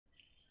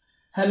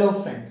Hello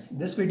friends,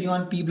 this video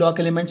on P block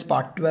elements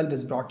part 12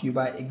 is brought to you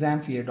by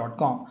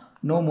examfear.com.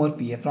 No more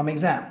fear from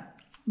exam.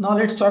 Now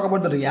let's talk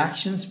about the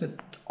reactions with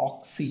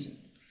oxygen.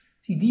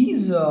 See,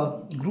 these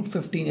group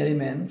 15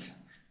 elements,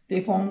 they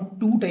form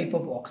two types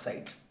of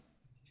oxides.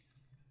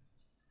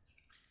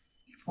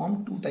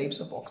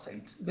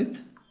 With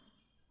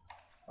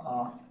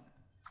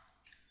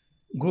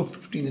group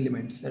 15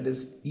 elements, that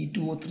is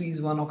E2O3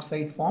 is one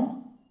oxide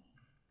form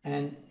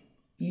and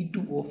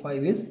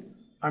E2O5 is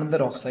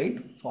another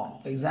oxide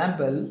form. For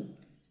example,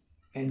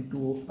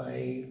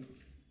 N2O5,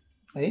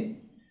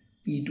 right?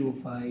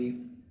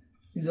 P2O5.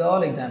 These are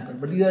all examples,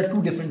 but these are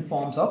two different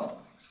forms of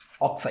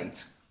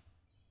oxides.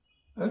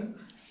 Right?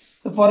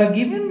 So for a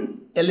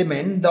given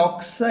element, the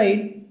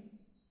oxide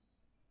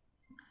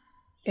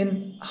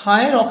in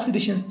higher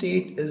oxidation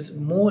state is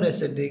more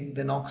acidic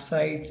than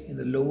oxides in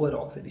the lower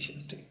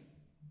oxidation state.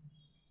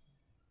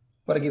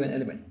 For a given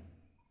element.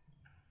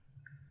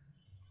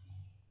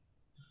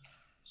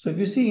 So if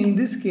you see in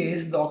this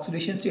case, the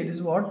oxidation state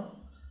is what?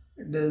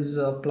 It is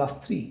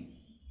 +3.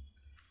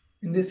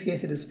 In this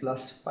case, it is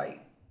 +5.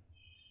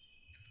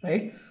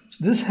 Right?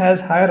 So this has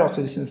higher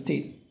oxidation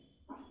state.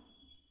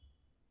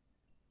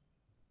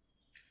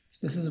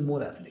 This is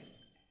more acidic.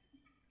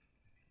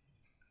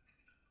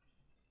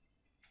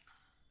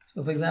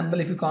 So for example,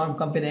 if you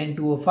compare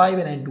N2O5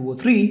 and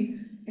N2O3,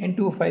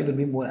 N2O5 will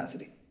be more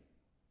acidic.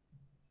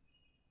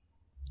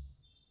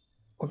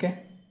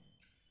 Okay.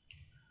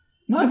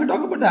 Now if you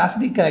talk about the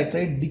acidic character,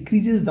 it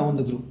decreases down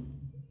the group.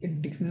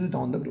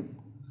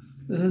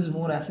 This is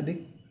more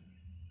acidic.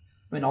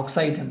 When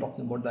oxides, I'm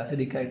talking about the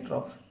acidic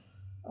character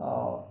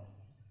of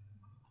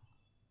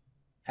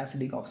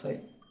acidic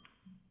oxide.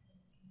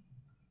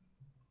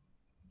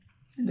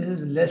 And this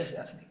is less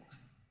acidic.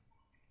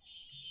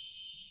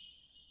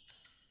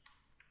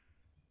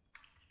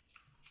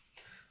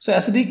 So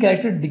acidic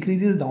character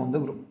decreases down the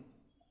group.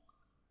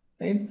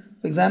 Right?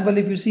 For example,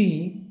 if you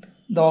see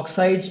the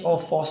oxides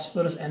of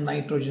phosphorus and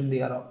nitrogen,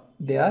 they are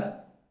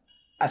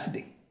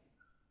acidic.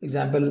 For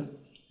example,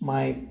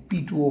 my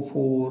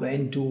P2O4,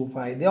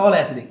 N2O5, they are all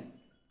acidic.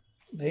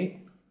 Right?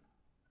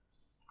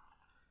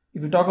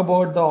 If you talk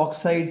about the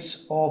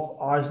oxides of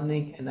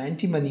arsenic and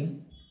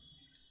antimony,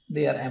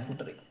 they are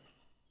amphoteric.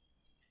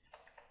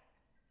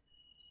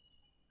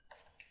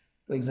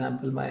 For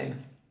example, my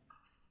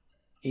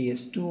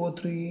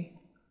As2O3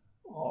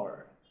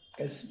 or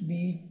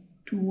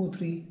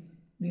Sb2O3,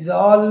 these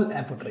are all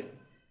amphoteric.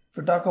 If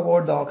you talk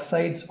about the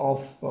oxides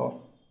of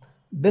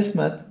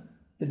bismuth,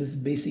 it is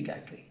basic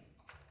actually.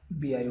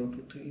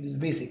 BiO2,3, it is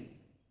basic.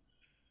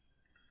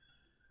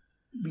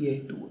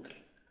 Bi2O3.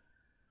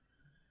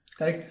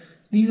 Correct?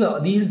 These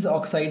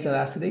oxides are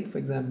acidic. For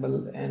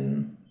example,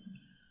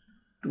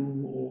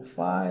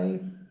 N2O5,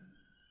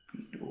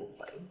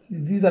 P2O5.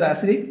 These are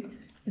acidic,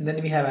 and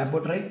then we have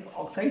amphoteric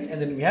oxides, and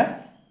then we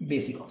have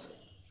basic oxide.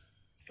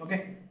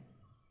 Okay.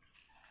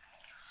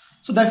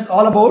 So that's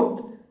all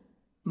about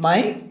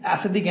my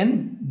acidic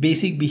and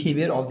basic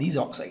behavior of these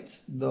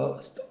oxides.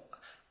 The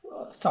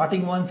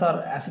starting ones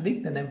are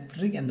acidic, then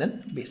amphoteric, and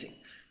then basic.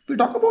 If we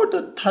talk about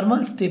the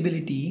thermal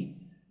stability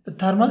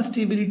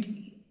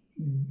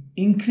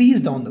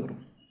increased down the group.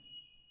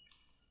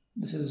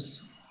 This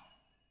is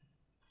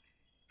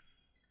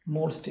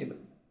more stable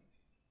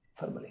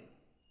thermally.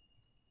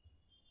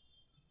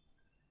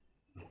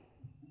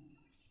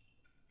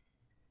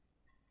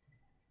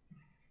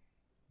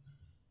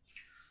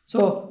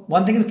 So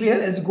one thing is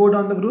clear, as you go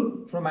down the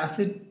group from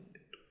acid,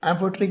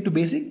 amphoteric to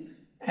basic,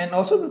 and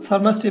also the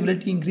thermal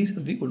stability increases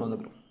as we go down the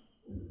group.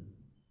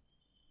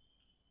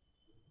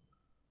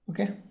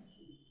 Okay.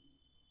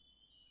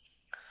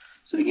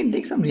 So we can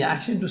take some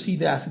reaction to see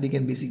the acidic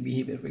and basic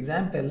behavior. For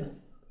example,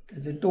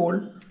 as I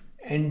told,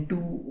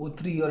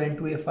 N2O3 or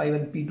N2A5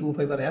 and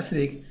P2O5 are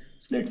acidic.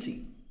 So let's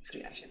see this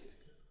reaction.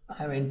 I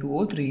have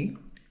N2O3.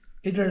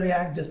 It will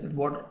react just with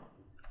water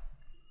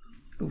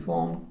to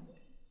form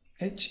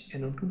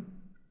HNO2.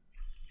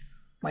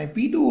 My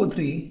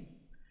P2O3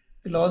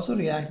 will also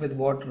react with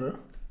water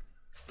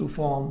to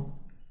form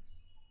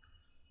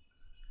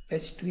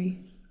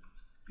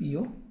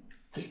H3PO3.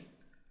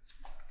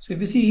 So if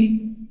you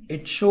see,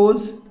 it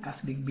shows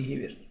acidic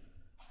behavior,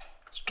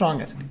 strong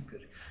acidic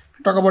behavior. If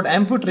you talk about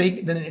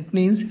amphoteric, then it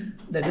means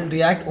that it will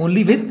react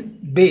only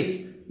with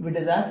base. If it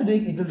is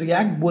acidic, it will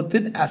react both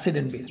with acid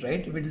and base,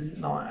 right? If it is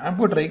now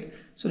amphoteric,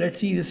 so let's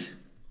see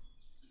this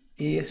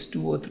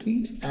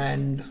As2O3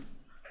 and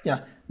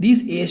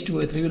these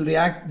As2O3 will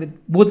react with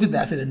both with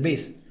acid and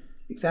base.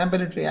 Example,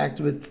 it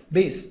reacts with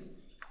base.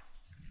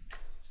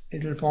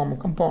 It will form a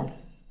compound.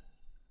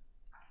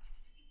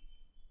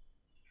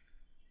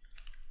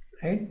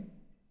 Right?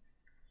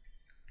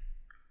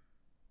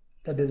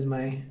 That is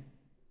my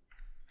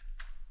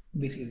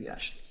basic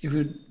reaction. If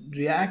you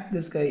react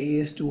this guy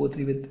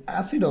As2O3 with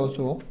acid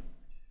also,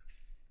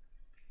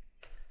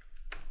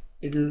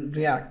 it will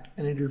react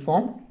and it will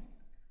form,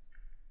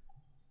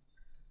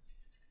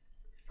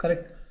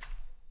 correct,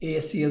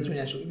 AsCl3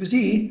 natural. If you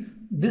see,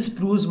 this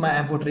proves my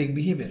amphoteric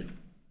behavior.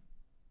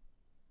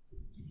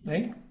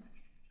 Right?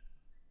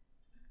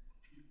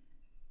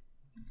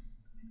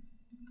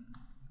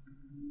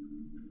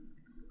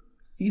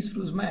 These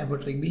proves my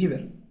amphoteric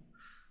behavior,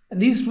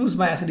 and these proves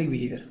my acidic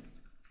behavior.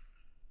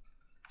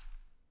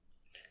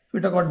 If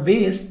we talk about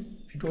base,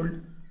 I told,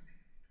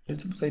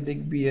 let's suppose I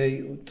take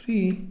BiO3,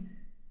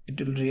 it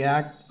will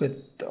react with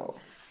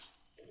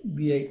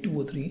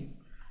Bi2O3,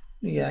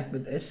 react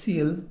with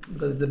HCl,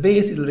 because it's a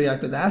base, it will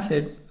react with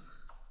acid,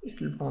 it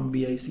will form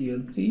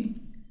BiCl3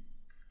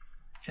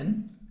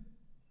 and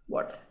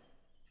water.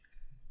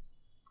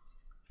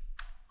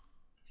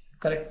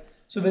 Correct.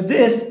 So with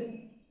this,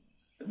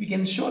 we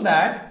can show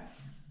that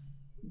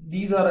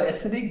these are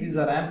acidic, these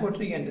are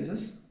amphoteric, and this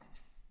is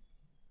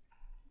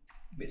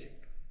basic.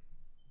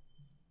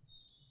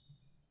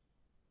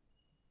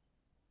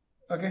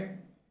 Okay.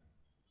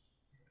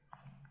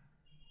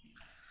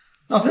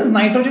 Now, since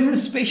nitrogen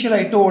is special,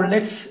 I told,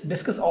 let's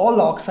discuss all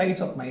oxides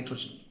of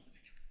nitrogen.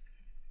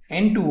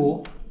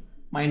 N2O,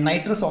 my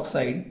nitrous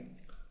oxide,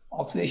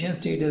 oxidation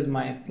state is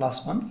my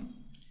 +1,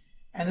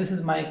 and this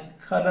is my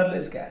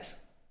colorless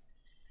gas,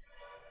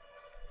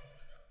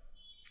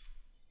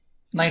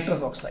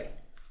 nitrous oxide.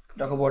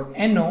 Talk about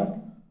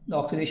NO, the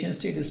oxidation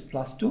state is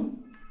 +2.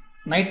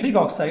 Nitric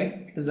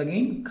oxide, it is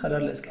again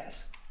colorless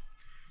gas.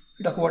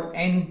 We talk about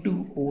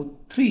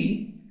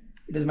N2O3,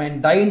 it is my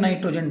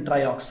dinitrogen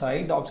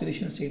trioxide, the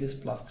oxidation state is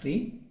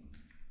 +3.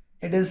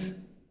 It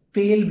is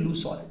pale blue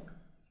solid.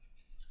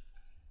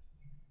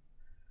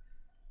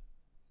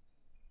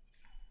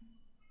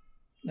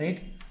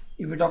 Right?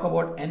 If we talk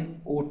about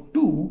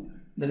NO2,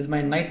 that is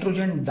my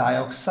nitrogen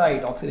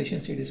dioxide, oxidation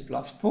state is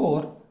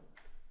 +4,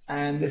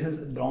 and this is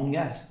brown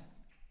gas.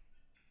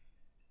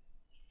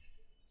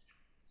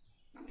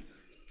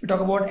 We talk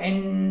about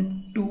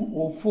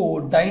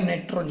N2O4,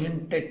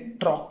 dinitrogen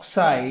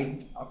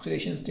tetroxide,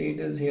 oxidation state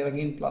is here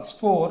again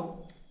 +4.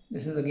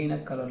 This is again a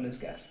colorless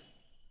gas.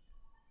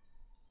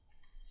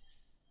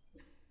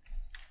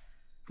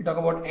 We talk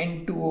about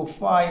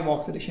N2O5,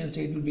 oxidation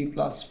state will be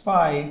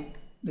 +5.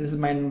 This is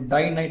my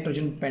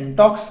dinitrogen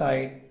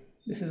pentoxide.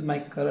 This is my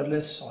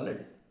colorless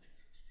solid.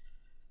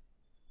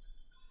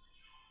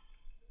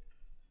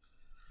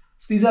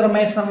 So these are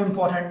my some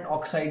important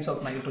oxides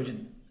of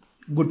nitrogen.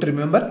 Good to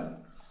remember.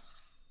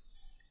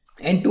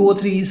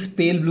 N2O3 is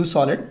pale blue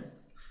solid.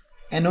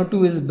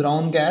 NO2 is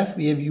brown gas.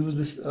 We have used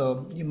this,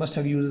 you must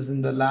have used this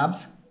in the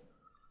labs.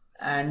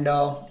 And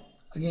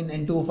again,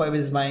 N2O5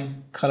 is my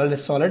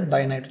colorless solid,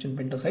 dinitrogen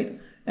pentoxide,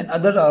 and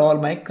other are all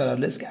my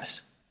colorless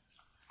gas.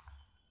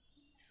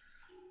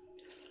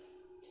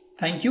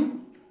 Thank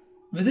you.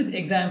 Visit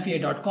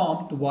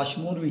examfear.com to watch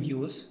more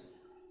videos,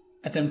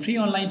 attempt free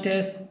online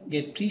tests,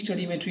 get free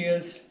study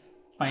materials,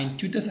 find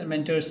tutors and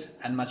mentors,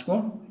 and much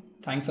more.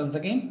 Thanks once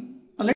again.